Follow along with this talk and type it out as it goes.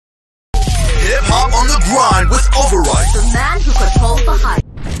hip-hop on the grind with Overyt. The man who controls the hype.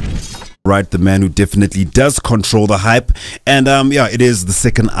 Right, the man who definitely does control the hype. And yeah, it is the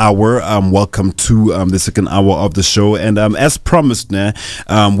second hour. Welcome to the second hour of the show. And as promised, we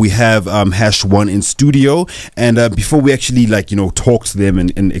have Hash1 in studio. And before we actually talk to them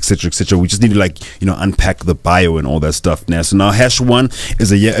and etc., we just need to unpack the bio and all that stuff now. So now Hash1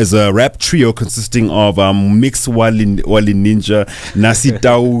 is a rap trio consisting of Mix Wali Ninja, Nasi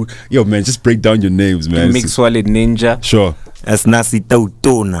Tau. Yo man, just break down your names, man. Mix Wali Ninja. Sure. As Nasi Tau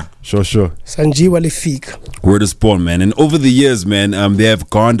Tona. Sure. Sanji Walifik. Word is born, man. And over the years, man, they have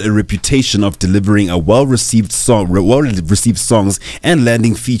garnered a reputation of delivering a well-received songs and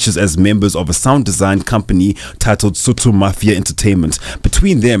landing features as members of a sound design company titled Soto Mafia Entertainment.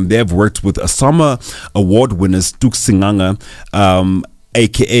 Between them, they have worked with Asama Award winners Tuks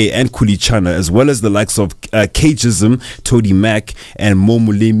aka and Kulichana, as well as the likes of Cageism, Toady Mac, and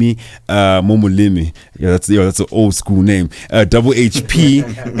Molemi. That's an old school name. Double HP,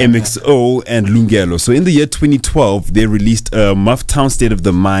 MXO, and Lungelo. So in the year 2012, they released Mufftown State of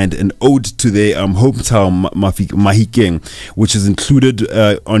the Mind, an ode to their hometown Mahikeng, which is included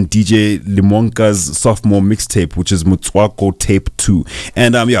on DJ Limonka's sophomore mixtape, which is Motswako Tape 2.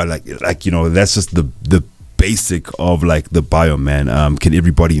 And that's just the basic of the bio, man. Can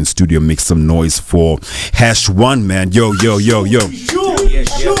everybody in studio make some noise for Hash1, man? Yo.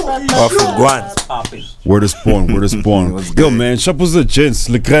 Word is born. Yo, man, Chapeau's the gents,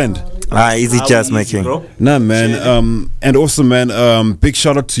 Le Grand. Easy jazz making. Nah, man. And also, man, big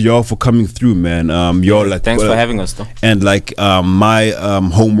shout out to y'all for coming through, man. Thanks for having us, though. And my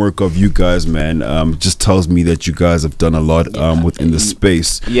homework of you guys, man, just tells me that you guys have done a lot within the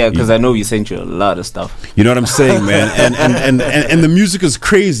space. Yeah, because I know we sent you a lot of stuff. You know what I'm saying, man? And the music is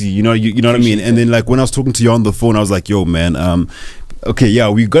crazy. You know what I mean? And then when I was talking to you on the phone, I was like, yo, man, okay, yeah,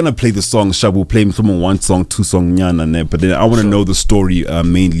 we're gonna play the song. We'll play someone one song, two song, but then I want to know the story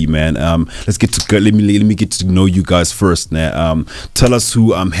mainly, man. Let me get to know you guys first. Tell us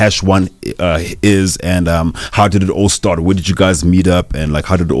who Hash1 is, and how did it all start? Where did you guys meet up, and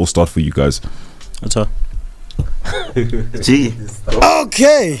how did it all start for you guys? What's up?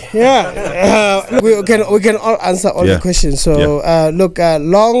 Okay, yeah. We can all answer all the questions. So look,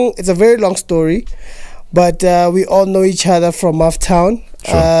 it's a very long story. But we all know each other from Mufftown.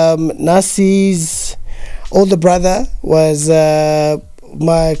 Sure. Nasi's older brother was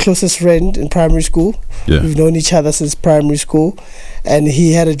my closest friend in primary school. Yeah. We've known each other since primary school. And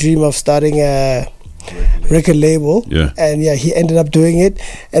he had a dream of starting a record label. Yeah. And yeah, he ended up doing it.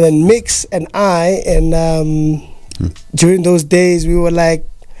 And then Mix and I, and during those days, we were like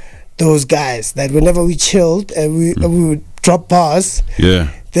those guys that whenever we chilled and we would drop bars.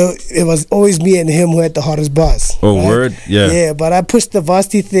 Yeah. It was always me and him who had the hardest bars. Oh, right? Word? Yeah. Yeah, but I pushed the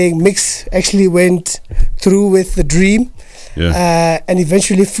varsity thing. Mix actually went through with the dream. Yeah. And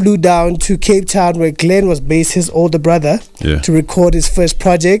eventually flew down to Cape Town, where Glenn was based, his older brother, to record his first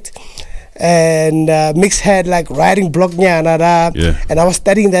project. And Mix had writing block, and I was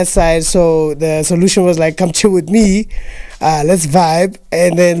studying that side. So the solution was come chill with me. Let's vibe,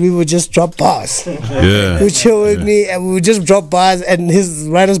 and then we would just drop bars. Yeah. He would chill with me, and we would just drop bars, and his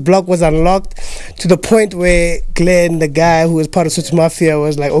writer's block was unlocked to the point where Glenn, the guy who was part of Soto Mafia,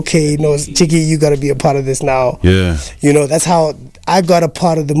 was like, okay, Chicky, you got to be a part of this now. Yeah. That's how I got a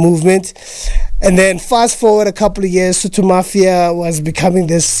part of the movement. And then fast forward a couple of years, Soto Mafia was becoming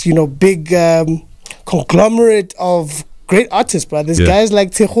this, big conglomerate of great artists, bro. There's guys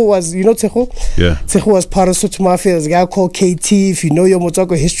like Tejo was, Tejo? Yeah. Tejo was part of Soto Mafia. There's a guy called KT. If you know your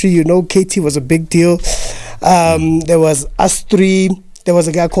Motswako history, you know KT was a big deal. There was us three. There was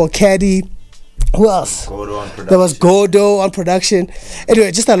a guy called Caddy. Who else? There was Godo on production.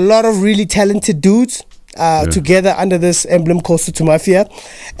 Anyway, just a lot of really talented dudes together under this emblem called Soto Mafia.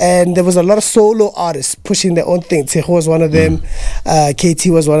 And there was a lot of solo artists pushing their own thing. Tejo was one of them. KT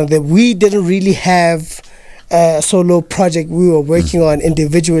was one of them. We didn't really have a solo project we were working on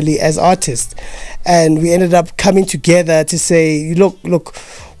individually as artists, and we ended up coming together to say, look,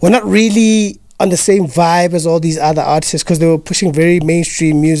 we're not really on the same vibe as all these other artists, because they were pushing very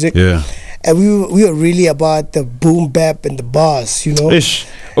mainstream music. Yeah. And we were really about the boom bap and the bars, Ish.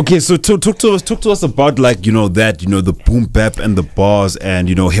 Okay, so talk to us about the boom bap and the bars, and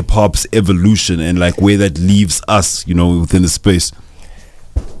hip hop's evolution, and where that leaves us, within the space.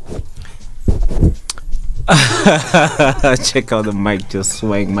 Check out the mic just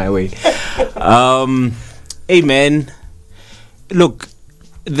swaying my way. Hey man, look,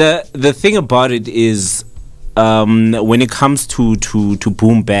 the thing about it is, when it comes to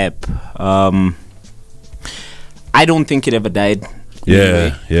boom bap, I don't think it ever died.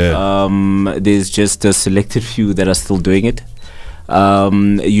 Yeah, yeah. There's just a selected few that are still doing it.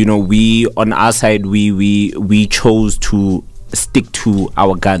 You know, we on our side we chose to stick to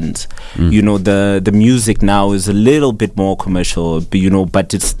our guns. You know, the music now is a little bit more commercial, but, you know,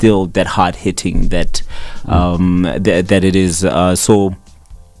 but it's still that hard hitting that that it is. So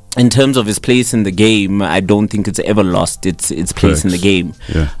in terms of its place in the game, I don't think it's ever lost its place in the game.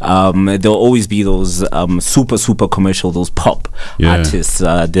 Yeah. There'll always be those super commercial, those pop artists.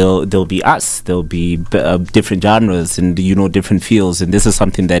 There'll be us. There'll be different genres and, you know, different feels. And this is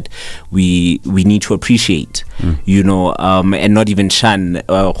something that we need to appreciate. You know, and not even shun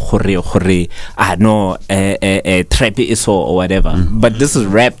trap iso or whatever. But this is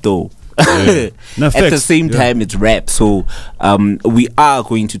rap though. No, at the same time, it's rap. So we are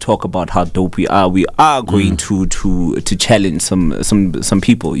going to talk about how dope we are. We are going to challenge some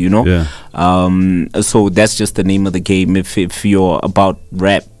people, you know. So that's just the name of the game. If you're about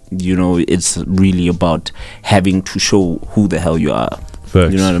rap, you know, it's really about having to show who the hell you are.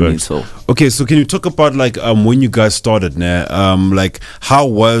 Facts, you know what I mean? So okay, so can you talk about like when you guys started now? Like how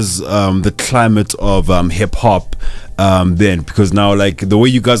was the climate of hip hop then? Because now, like the way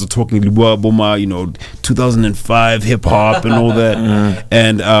you guys are talking, you know, 2005 hip hop and all that.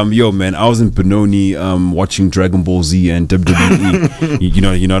 And yo, man, I was in Benoni watching Dragon Ball Z and WWE.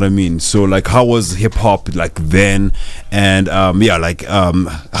 you know what I mean? So like, how was hip hop like then? And yeah, like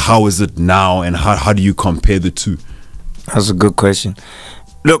how is it now? And how do you compare the two? That's a good question.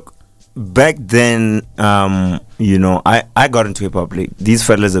 Look, back then, you know, I got into hip hop. Like, these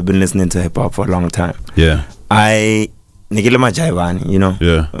fellas have been listening to hip hop for a long time. Yeah. Nigila Majaivani, you know,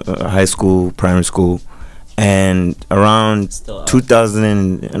 high school, primary school, and around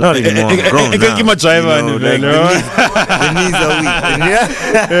 2000, not even more, grown now. You know, like, the knees are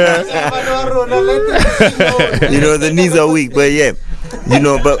weak. You know, the knees are weak, but yeah, you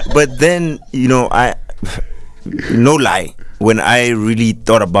know, but then, you know, no lie, when I really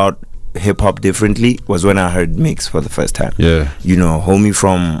thought about hip hop differently was when I heard Mix for the first time. Yeah, you know, homie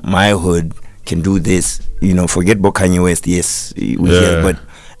from my hood can do this. You know, forget about Kanye West. Yes, here, but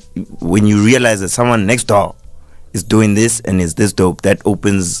when you realize that someone next door is doing this and is this dope, that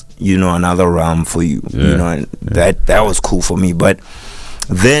opens, you know, another realm for you. You know, and that was cool for me. But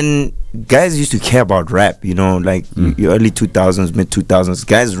then guys used to care about rap, you know, like your early 2000s, mid 2000s,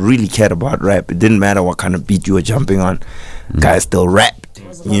 guys really cared about rap. It didn't matter what kind of beat you were jumping on, guys still rapped,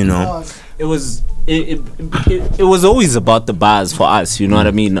 you know. It was always about the bars for us, you know what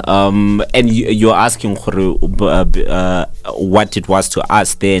I mean? And you're asking what it was to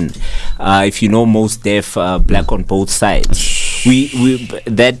us then. If you know Mos Def, Black on Both Sides. I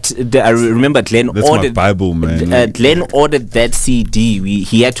remember Glenn That's ordered my Bible, man. Glenn ordered that CD.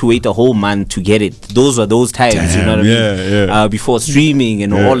 He had to wait a whole month to get it. Those were those times, you know what I mean? Before streaming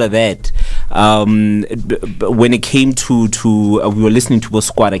and all of that. When it came to we were listening to a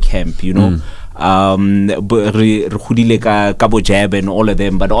squatter camp, you know. And all of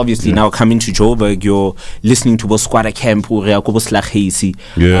them, but obviously now coming to Joburg, you're listening to a squatter camp. We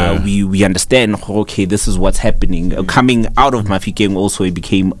understand, okay, this is what's happening. Coming out of Mafikeng also, it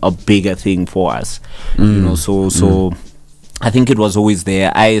became a bigger thing for us, you know. So I think it was always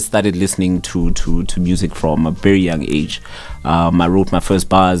there. I started listening to music from a very young age. I wrote my first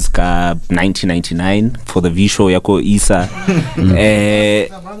bars 1999 for the V show Yako Isa.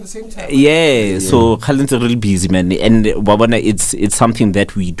 Around the same time. Yeah, so Khalin's really busy, man, and Wabana, it's something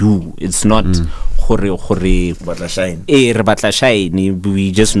that we do. It's not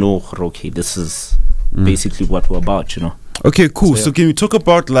we just know, okay, this is basically what we're about, you know. Okay, cool. So can we talk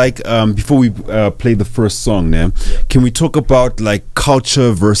about like before we play the first song now, can we talk about like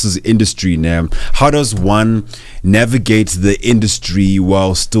culture versus industry now? How does one navigate the industry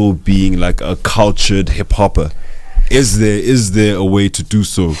while still being like a cultured hip hopper? Is there a way to do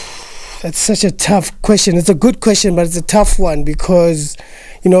so? That's such a tough question. It's a good question, but it's a tough one because,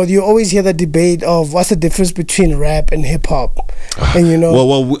 you know, you always hear the debate of what's the difference between rap and hip hop, and you know.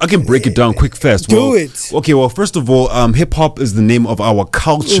 Well, I can break it down quick, fast. Do it. Okay. Well, first of all, hip hop is the name of our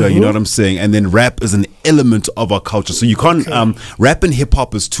culture. You know what I'm saying, and then rap is an element of our culture. So you can't rap and hip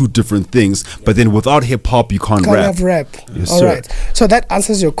hop is two different things. But then without hip hop, you can't rap. Have rap. Yes, all sir. right. So that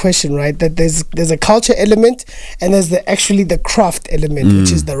answers your question, right? That there's a culture element, and there's the craft element,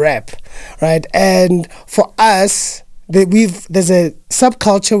 which is the rap, right? And for us, there's a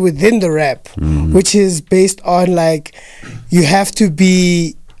subculture within the rap, which is based on like you have to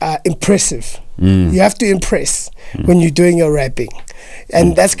be impressive. You have to impress when you're doing your rapping,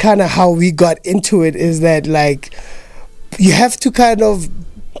 and that's kind of how we got into it. Is that like you have to kind of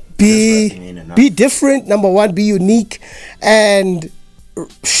be different. Number one, be unique, and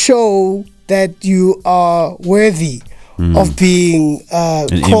show that you are worthy of being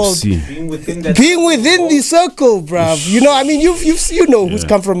called, being within the circle, bruv. You know, I mean, you know who's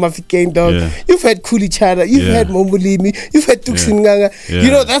come from Mafikeng, dog. You've had Kuli Chana, you've had Molemi, you've had Tuks you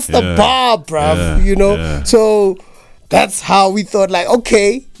know, that's the bar, bruv. You know, so that's how we thought, like,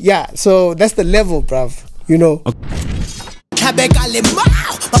 okay, so that's the level, bruv. You know.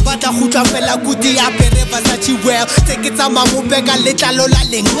 Babata khuta fela kuti apere Versace well. Take it on my mubeka letalo la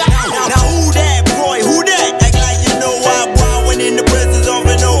lenga. Now who that boy? Who that? Act like you know I boy when in the presence of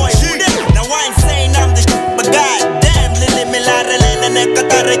an oil. Who that? Now I ain't saying I'm the shit, but goddamn, lili milare lena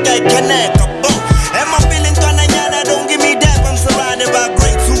nekatare kai kaneka. Am I feeling kananyana? Don't give me that. I'm surrounded by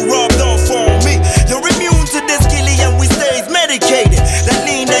greats who rubbed off on me. You're immune to this killy and we stays medicated. That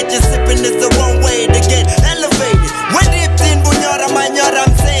lean that you're sipping is the wrong way to get elevated. When dipped in bunyora manyora.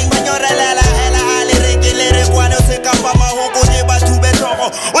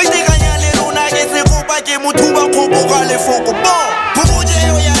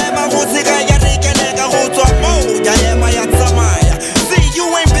 See, you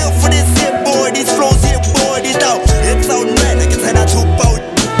ain't built for this hip boy, these flows hip boy, this out. It's out man, I can tell that two boat.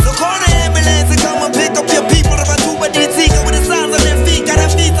 So call the ambulance and come and pick up your people. If I do what they see, with the sounds of their feet, got a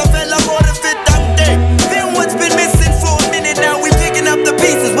feet, I fell up on the fit down there. Then what's been missing for a minute now, we picking up the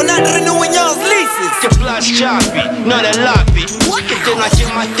pieces. We're not renewing y'all's leases. Que plus choppy, not a lobby. Que te no hace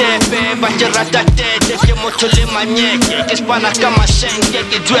más tepe, bachirrata tete, que mucho le mañeque, que espana cama sente,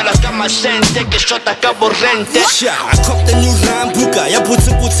 que duela cama sente, que shota cabo rente. I cop the new Rambuka, ya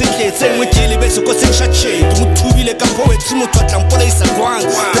putsi kletse, mwekili beso ko sekshache, mutubile ka poetry mutwatla mpola isagwang.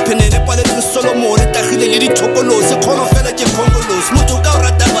 Pepenene pale solo more tagile le dithokolose, khono fela ke khongolose, mutho ka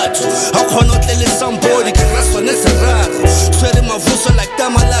rata batho, ha khono tlele somebody ke rasone seraro. Swere mavuso like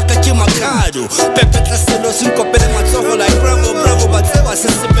tamalaka ke makado, pepetla selo sinkopele matsogo like bravo bravo, but sewa se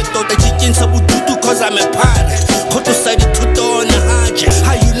sepeto ta chikinsa bududu cause I'm a pirate. Khoto side to on a haje,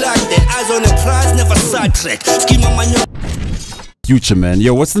 how you like that? Eyes on the prize, never sidetrack. Schema manyo. Future, man.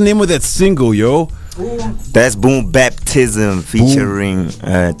 Yo, what's the name of that single, yo? That's Boom Baptism featuring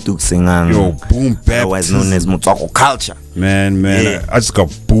Tuks. Yo, Boom Baptism. Otherwise known as Motswako culture. Man, I just got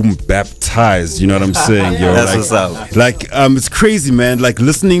boom baptized, you know what I'm saying, yo? That's like, what's up. Like, it's crazy, man. Like,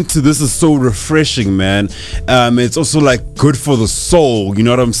 listening to this is so refreshing, man. It's also, like, good for the soul, you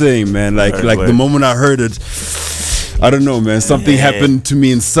know what I'm saying, man? Like, the moment I heard it, I don't know, man. Something happened to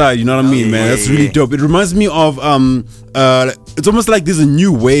me inside, you know what I mean, man? That's really dope. It reminds me of, it's almost like there's a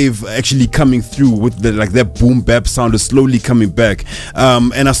new wave actually coming through with the, like, that boom bap sound is slowly coming back.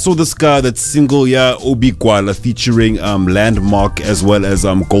 And I saw this guy, that single, Obi Gwala, featuring Landmark as well as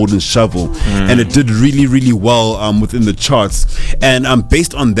Golden Shovel, and it did really, really well within the charts. And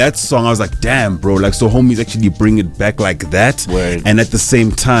based on that song, I was like, damn, bro, like, so homies actually bring it back like that. Word. And at the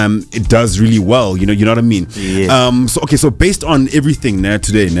same time, it does really well. You know what I mean? Yeah. So based on everything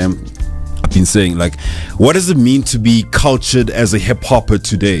today, I've been saying, like, what does it mean to be cultured as a hip hopper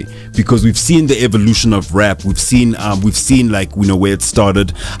today? Because we've seen the evolution of rap, we've seen like, you know, where it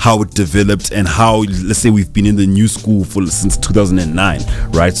started, how it developed, and how, let's say, we've been in the new school since 2009,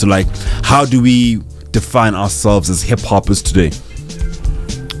 right? So, like, how do we define ourselves as hip hoppers today?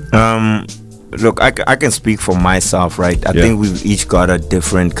 Look, I can speak for myself, right? I think we've each got a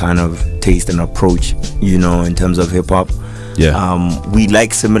different kind of taste and approach, you know, in terms of hip hop. We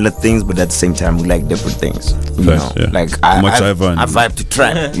like similar things, but at the same time we like different things, you know. Like I vibe to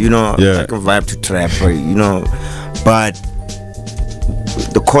trap, you know. I can vibe to trap, right, you know. But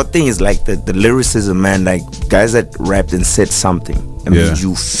the core thing is like the lyricism, man. Like guys that rapped and said something, it means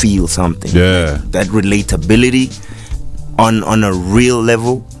you feel something. That relatability on a real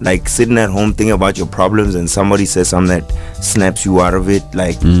level, like sitting at home thinking about your problems and somebody says something that snaps you out of it,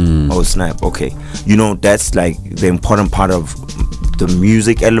 like oh snap, okay, you know, that's like the important part of the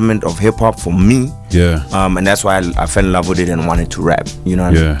music element of hip-hop for me. And that's why I fell in love with it and wanted to rap, you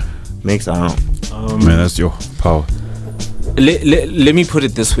know what I mean? Makes, I don't know, man, that's your power. Let me put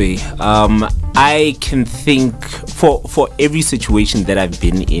it this way. I can think for every situation that I've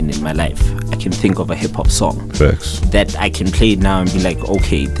been in my life, I can think of a hip hop song that I can play now and be like,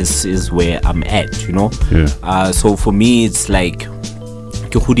 okay, this is where I'm at, you know. So for me, it's like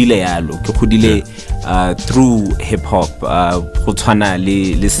through hip hop, let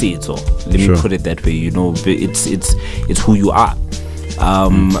me put it that way, you know. It's who you are.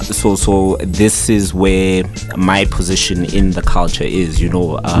 So this is where my position in the culture is, you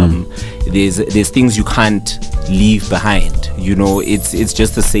know. There's things you can't leave behind, you know. It's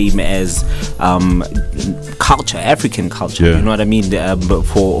just the same as culture, African culture, you know what I mean. But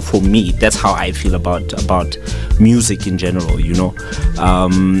for me, that's how I feel about music in general, you know.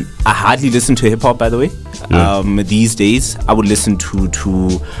 I hardly listen to hip hop, by the way. These days I would listen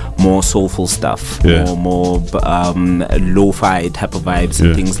to more soulful stuff, more lo-fi type of vibes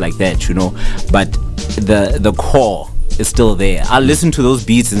and things like that, you know. But the core is still there. I'll listen to those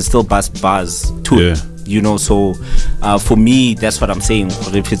beats and still bust bars to it, you know. So for me, that's what I'm saying.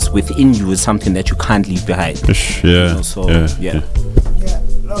 If it's within you, it's something that you can't leave behind. You know, so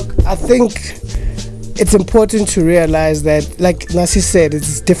look, I think it's important to realize that, like Nasi said,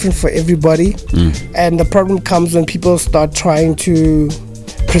 it's different for everybody. And the problem comes when people start trying to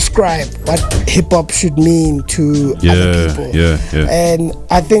prescribe what hip-hop should mean to other people. And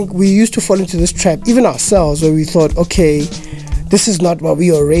I think we used to fall into this trap, even ourselves, where we thought, okay, this is not what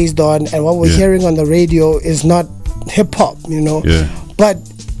we were raised on, and what we're hearing on the radio is not hip-hop, you know. But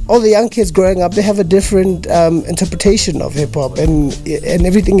all the young kids growing up, they have a different interpretation of hip-hop, and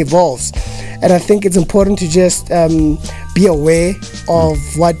everything evolves. And I think it's important to just be aware of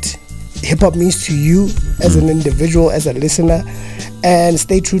what hip-hop means to you as an individual, as a listener, and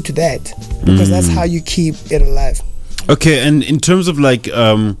stay true to that, because that's how you keep it alive. Okay, and in terms of like,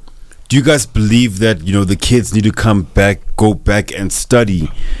 do you guys believe that, you know, the kids need to go back and study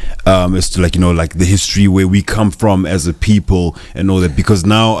as to, like, you know, like the history where we come from as a people and all that? Because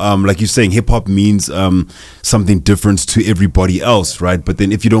now, like you're saying, hip hop means something different to everybody else, right? But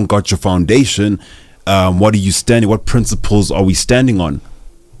then if you don't got your foundation, what are you standing? What principles are we standing on?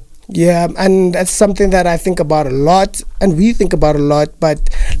 Yeah, and that's something that I think about a lot, and we think about a lot. But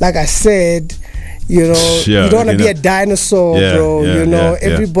like I said, you know, you don't want to be a dinosaur, bro. You know,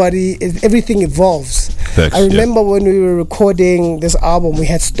 everything evolves. I remember when we were recording this album, we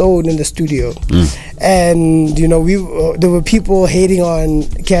had Stone in the studio, and you know, there were people hating on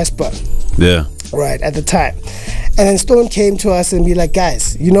Casper, right, at the time. And then Stone came to us and be like,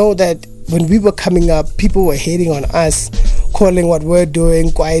 guys, you know that when we were coming up, people were hating on us, calling what we're doing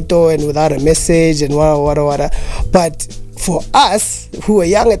kwaito and without a message and wada. But for us who were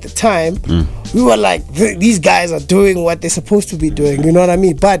young at the time, we were like, these guys are doing what they're supposed to be doing, you know what I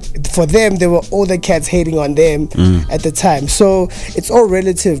mean? But for them, there were older cats hating on them at the time. So it's all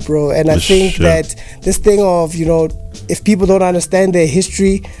relative, bro. And I think that this thing of, you know, if people don't understand their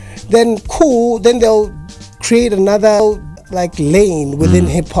history, then cool, then they'll create another like lane within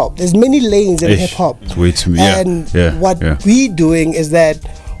hip-hop. There's many lanes in hip-hop. It's way too what we doing is that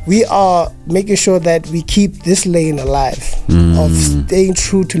we are making sure that we keep this lane alive, of staying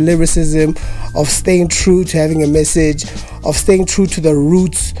true to lyricism, of staying true to having a message, of staying true to the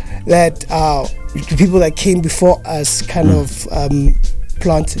roots that the people that came before us kind of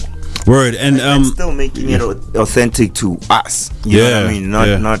planted. Word. And still making it authentic to us, you know what I mean,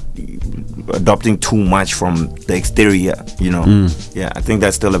 not adopting too much from the exterior, you know. I think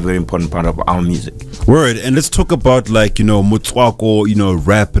that's still a very important part of our music. Word. And let's talk about, like, you know, Motswako, you know,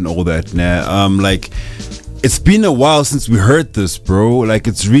 rap and all that now. Like, it's been a while since we heard this, bro. Like,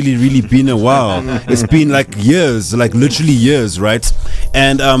 it's really been a while. It's been like years, like literally years, right?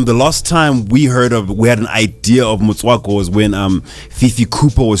 And the last time we had an idea of Motswako was when Fifi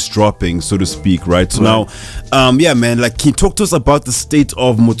Cooper was dropping, so to speak, right? So now, yeah, man, like, can you talk to us about the state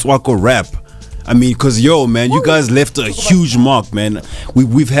of Motswako rap? I mean, because, yo, man, you guys left a huge mark, man.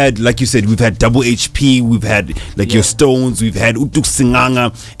 We've had, like you said, we've had Double HP, we've had, like, your Stones, we've had Tuks,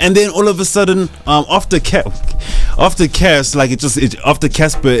 and then all of a sudden, after Cas, like, after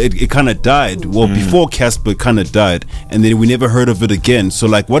Casper, it kind of died. Well, before Casper, it kind of died, and then we never heard of it again. So,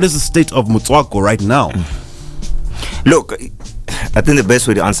 like, what is the state of Motswako right now? Look, I think the best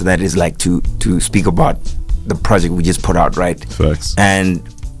way to answer that is, like, to speak about the project we just put out, right? Facts. And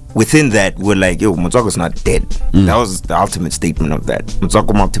within that, we're like, yo, Motswako's not dead. That was the ultimate statement of that.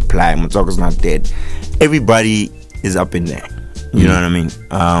 Motswako multiply, Motswako's not dead. Everybody is up in there. You know what I mean?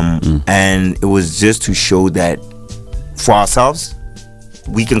 And it was just to show that for ourselves,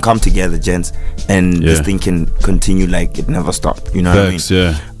 we can come together, gents, and this thing can continue like it never stopped. You know what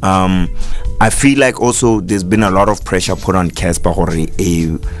I mean? I feel like also there's been a lot of pressure put on Casper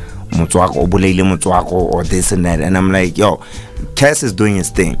Motswako or this and that, and I'm like, yo, Cass is doing his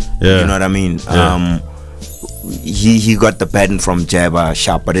thing. You know what I mean? He got the patent from Jabba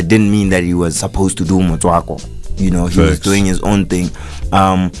Sharp, but it didn't mean that he was supposed to do Motswako. You know, he was doing his own thing.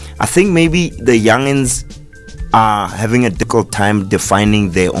 I think maybe the youngins are having a difficult time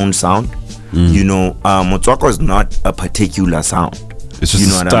defining their own sound. You know, Motswako is not a particular sound. It's just you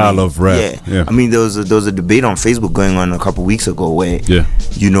know a what style I mean? of rap. Yeah. I mean, there was a debate on Facebook going on a couple weeks ago where,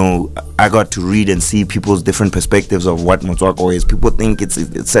 you know, I got to read and see people's different perspectives of what Motswako is. People think it's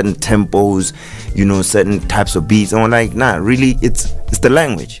certain tempos, you know, certain types of beats. And I'm like, nah, really, it's the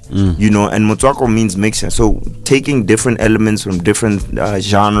language, you know. And Motswako means mixture. So taking different elements from different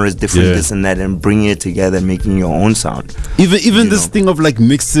genres, different this and that, and bringing it together, and making your own sound. Even this thing of like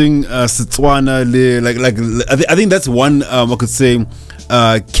mixing Setswana, like I think that's one I could say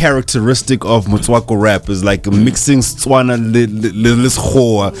characteristic of Motswako rap is like mixing Setswana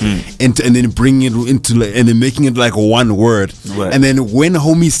and then bringing it into and then making it like one word. Right. And then when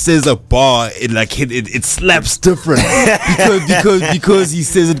homie says a bar, it slaps different because he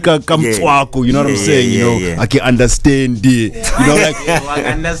says it Motswako. You know what I'm saying? You know, I can understand it. You know, like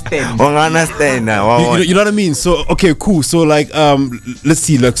understand now. You know what I mean? So okay, cool. So like let's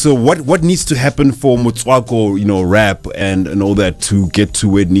see, like, so what needs to happen for Motswako, you know, rap and all that to get to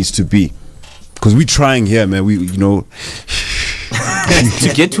where it needs to be? Because we're trying here, man. We, you know,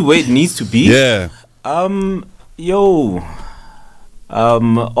 to get to where it needs to be. Yeah. All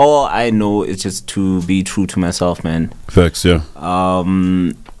I know is just to be true to myself, man. Facts, yeah. I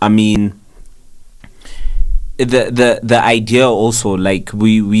mean, the idea also, like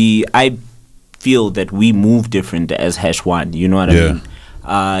I feel that we move different as Hash1. You know what I mean?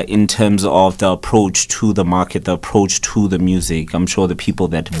 In terms of the approach to the market, the approach to the music. I'm sure the people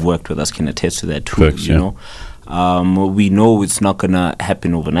that have worked with us can attest to that too. Facts, you know, we know it's not gonna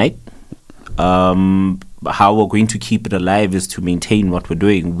happen overnight. How we're going to keep it alive is to maintain what we're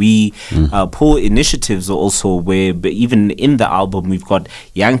doing. We pull initiatives also where even in the album we've got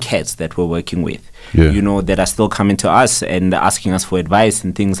young cats that we're working with. You know, that are still coming to us and asking us for advice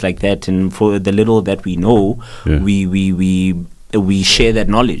and things like that. And for the little that we know, we share that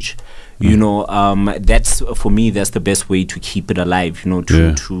knowledge. You know, that's, for me, that's the best way to keep it alive, you know,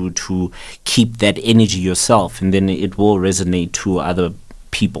 to keep that energy yourself, and then it will resonate to other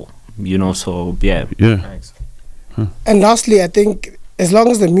people, you know. So Thanks. And lastly, I think as long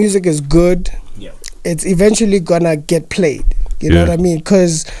as the music is good, it's eventually gonna get played, you know what I mean?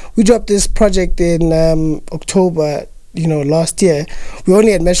 Because we dropped this project in October, you know, last year. We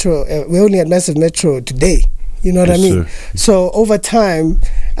only had Massive Metro today. You know what I mean? So over time,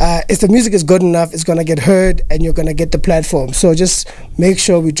 if the music is good enough, it's gonna get heard, and you're gonna get the platform. So just make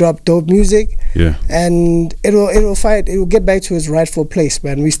sure we drop dope music, and it will get back to its rightful place,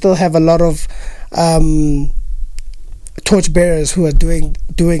 man. We still have a lot of torchbearers who are doing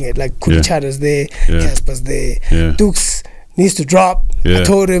it, like Kulichana's there, Casper's there, Tuks needs to drop. I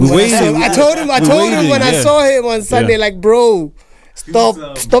told him when I saw him on Sunday, like, bro, Stop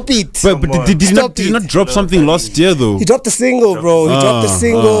it. But did he not drop something last year though? He dropped a single, bro. He dropped a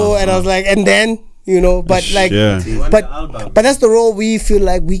single, and I was like, and then, you know, but like, but that's the role we feel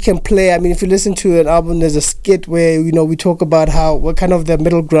like we can play. I mean, if you listen to an album, there's a skit where, you know, we talk about how we're kind of the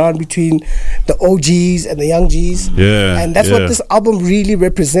middle ground between the OGs and the young Gs. And that's what this album really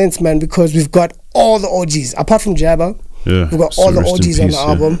represents, man, because we've got all the OGs apart from Jabba. We've got all the OGs on the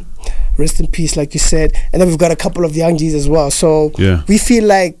album. Rest in peace, like you said. And then we've got a couple of the young Gs as well. So we feel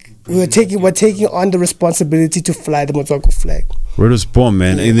like we're taking on the responsibility to fly the Motswako flag. Word is born,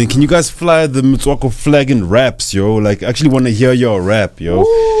 man. And then can you guys fly the Motswako flag in raps, yo? Like, I actually want to hear your rap, yo.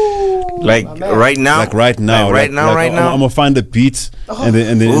 Ooh, like right now. I'm gonna find the beat, and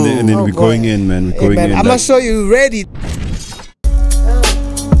then we're going in, man. We're going in. I'm gonna show you ready.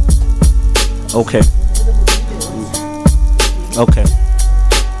 Okay.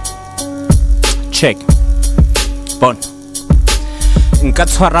 Check. Bon. Nka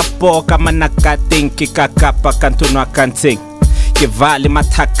tshwara poka manakateng ke kakapa kantonwa kantseng ke vale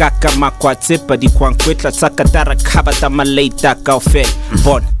mathaka ka makwatse pa dikwangkwetla tsa katara khaba ta malaita kaofela.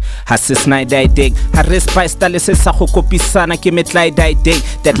 Bon. Ha se snide dig ha respect style se sa go kopisana ke metlai die dig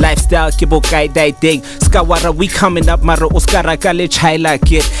that lifestyle ke bokai die dig skawara we coming up mara oskara ka le chaila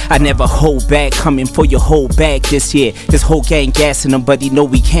kid. I never hold back, coming for your whole bag this year. This whole gang gassing them, but know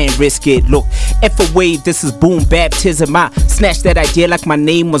we can't risk it. Look, if a wave, this is boom baptism. I snatched that idea like my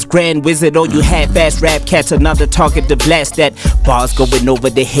name was Grand Wizard. Or you half-ass rap cats, another target to blast that. Bars going over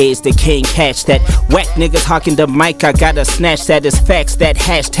their heads, they can't catch that. Whack niggas hawking the mic, I gotta snatch that as facts. That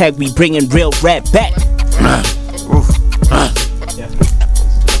hashtag, we bringing real rap back.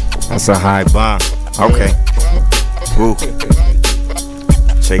 That's a high bar. Okay.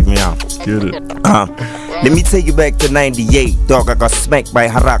 Check me out. Get it. Let me take you back to 98. Dog, I got smacked by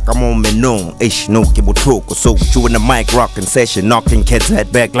Harak. I'm on Menon. Ish, no, Kibutoko. So, you in the mic rocking session. Knocking kids'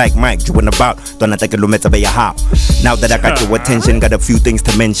 head back like Mike. You in about. Don't take a kilometer by your house. Now that I got your attention, got a few things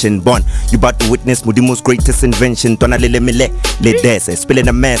to mention. Bon, you about to witness Mudimu's greatest invention. Don't let me let dance. Spilling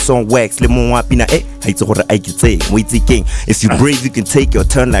a mess on wax. Lemon wapina, eh? I told her I could say. Wait, king. If you brave, you can take your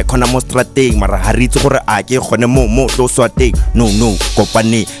turn like Kona Mostrate. Marahari to her, I get Honemo, Moto Swate. No,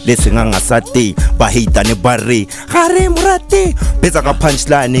 Company. Listen, I'm a sate. Bahita. Barre, Harem Rate, Bezaka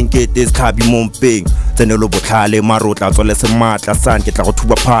punchline and get this cabi momping. Tenelo Botale, Marota, so let's matla san, get out to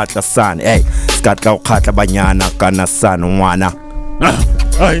a part la san, eh? Scatla Kata Banyana, Kana san, Wana.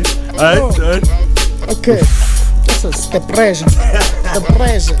 Okay, this is the pressure. The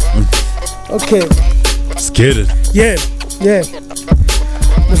pressure. Okay. Scared. Yeah.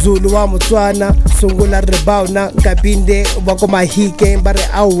 Mzulu wa Motswana sungula rebound ngabinde wako mahike bare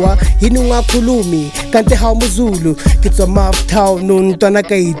awa hini ngakhulumi kanti ha Mzulu kitso mouth town nontwana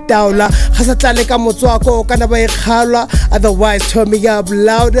ka itaula hasatlale ka Motswako kana ba ikhalwa otherwise turn me up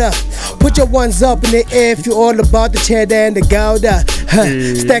louder. Put your ones up in the air if you all about the cheddar and the gouda.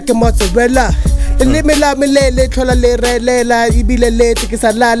 Stacking mozzarella. Limela milele thola le relela ibile late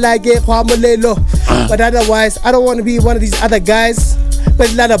kisalala ke khwamolelo. But otherwise I don't want to be one of these other guys.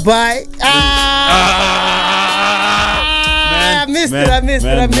 But lullaby. I missed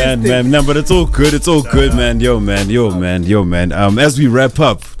it. No, but it's all good. It's all good, man. Yo, man. As we wrap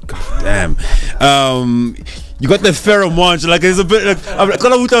up, God damn. You got the pheromone, like it's a bit like I'm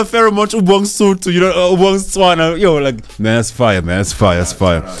gonna put a pheromone ubong suit, you know, ubong swana. Yo, like man, that's fire, man. That's fire.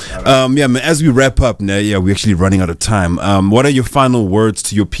 Yeah, man. As we wrap up, now, yeah, we're actually running out of time. What are your final words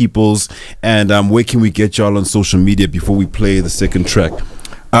to your peoples, and where can we get y'all on social media before we play the second track?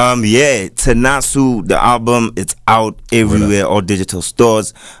 Yeah, Tenasu, the album, it's out everywhere, all digital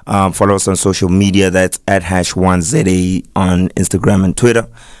stores. Follow us on social media. That's at #1ZA on Instagram and Twitter.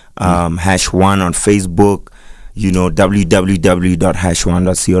 #1 on Facebook. You know,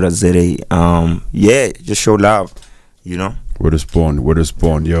 www.#1.co.za. Yeah, just show love, you know. Word is born,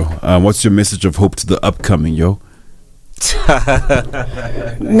 yo. What's your message of hope to the upcoming, yo?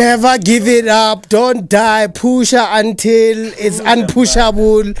 Never give it up, don't die, push until it's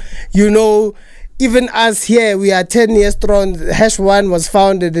unpushable. You know, even us here, we are 10 years strong. #1 was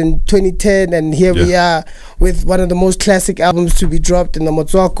founded in 2010, and here we are with one of the most classic albums to be dropped in the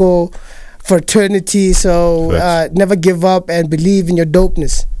Motswako fraternity. So never give up and believe in your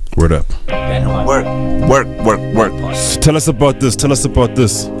dopeness. Word up. Work. Tell us about this.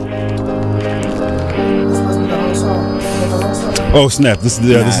 Oh snap! This is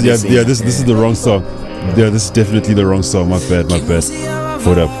the wrong song. Yeah, this is definitely the wrong song. My bad.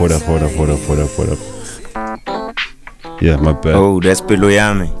 Hold up. Yeah, my bad. Oh, that's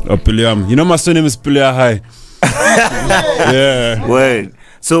Piloyame. Oh, Piloyame. You know my surname is Piloyame. Yeah. Word.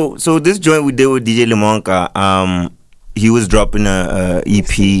 So this joint we did with DJ Limonka, he was dropping a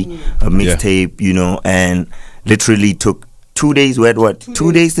EP, a mixtape, you know, and literally took 2 days. We had what?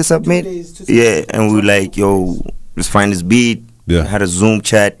 2 days to submit? 2 days to submit. Yeah, and we were like, yo, let's find this beat. Yeah. Had a Zoom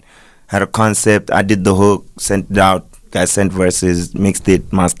chat, had a concept. I did the hook, sent it out. Guys sent verses, mixed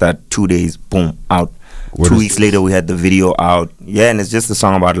it, mastered. 2 days, boom, out. 2 weeks later, we had the video out. Yeah, and it's just a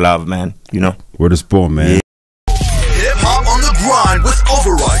song about love, man. You know. Word is born, man.